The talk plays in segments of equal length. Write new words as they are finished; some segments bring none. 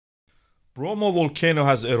Bromo volcano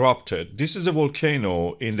has erupted. This is a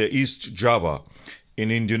volcano in the East Java in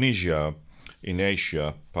Indonesia, in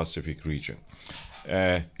Asia Pacific region.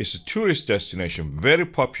 It's a tourist destination, very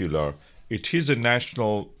popular. It is a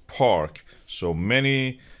national park, so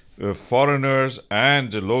many foreigners and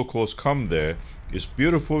the locals come there. It's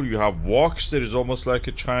beautiful. You have walks. There is almost like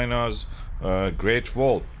a China's Great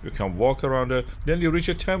Wall. You can walk around there. Then you reach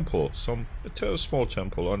a temple, a small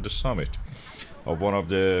temple on the summit of one of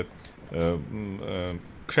the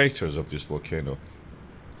craters of this volcano.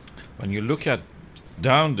 When you look at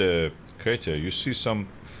down the crater, you see some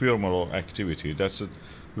thermal activity. That's a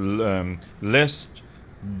less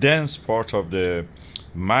dense part of the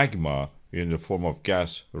magma in the form of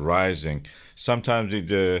gas rising. Sometimes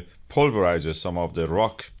it pulverizes some of the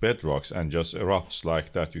bedrocks and just erupts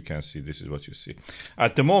like that. You can see, this is what you see.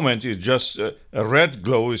 At the moment, it's just a red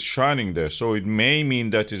glow is shining there, so it may mean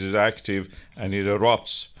that it is active and it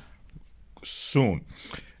erupts soon.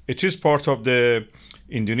 It is part of the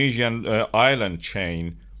Indonesian island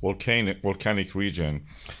chain, volcanic region.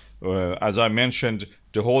 As I mentioned,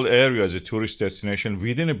 the whole area is a tourist destination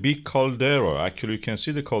within a big caldera. Actually, you can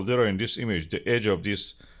see the caldera in this image. The edge of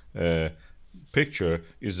this picture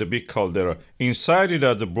is the big caldera. Inside it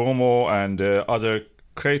are the Bromo and other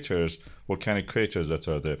craters, volcanic craters that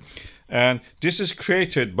are there. And this is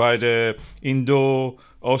created by the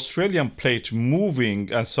Indo-Australian plate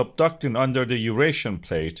moving and subducting under the Eurasian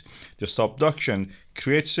plate. The subduction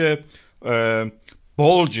creates a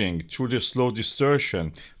bulging through the slow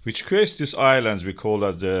distortion, which creates these islands we call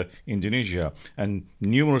as the Indonesia, and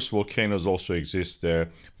numerous volcanoes also exist there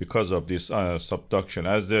because of this subduction.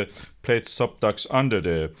 As the plate subducts under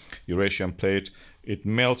the Eurasian plate, it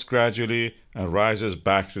melts gradually and rises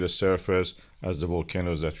back to the surface as the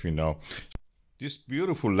volcanoes that we know. This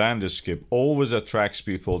beautiful landscape always attracts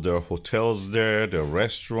people. There are hotels there, there are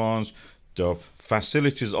restaurants, the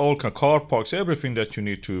facilities, all car parks, everything that you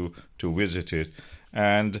need to visit it.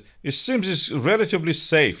 And it seems it's relatively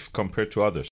safe compared to others.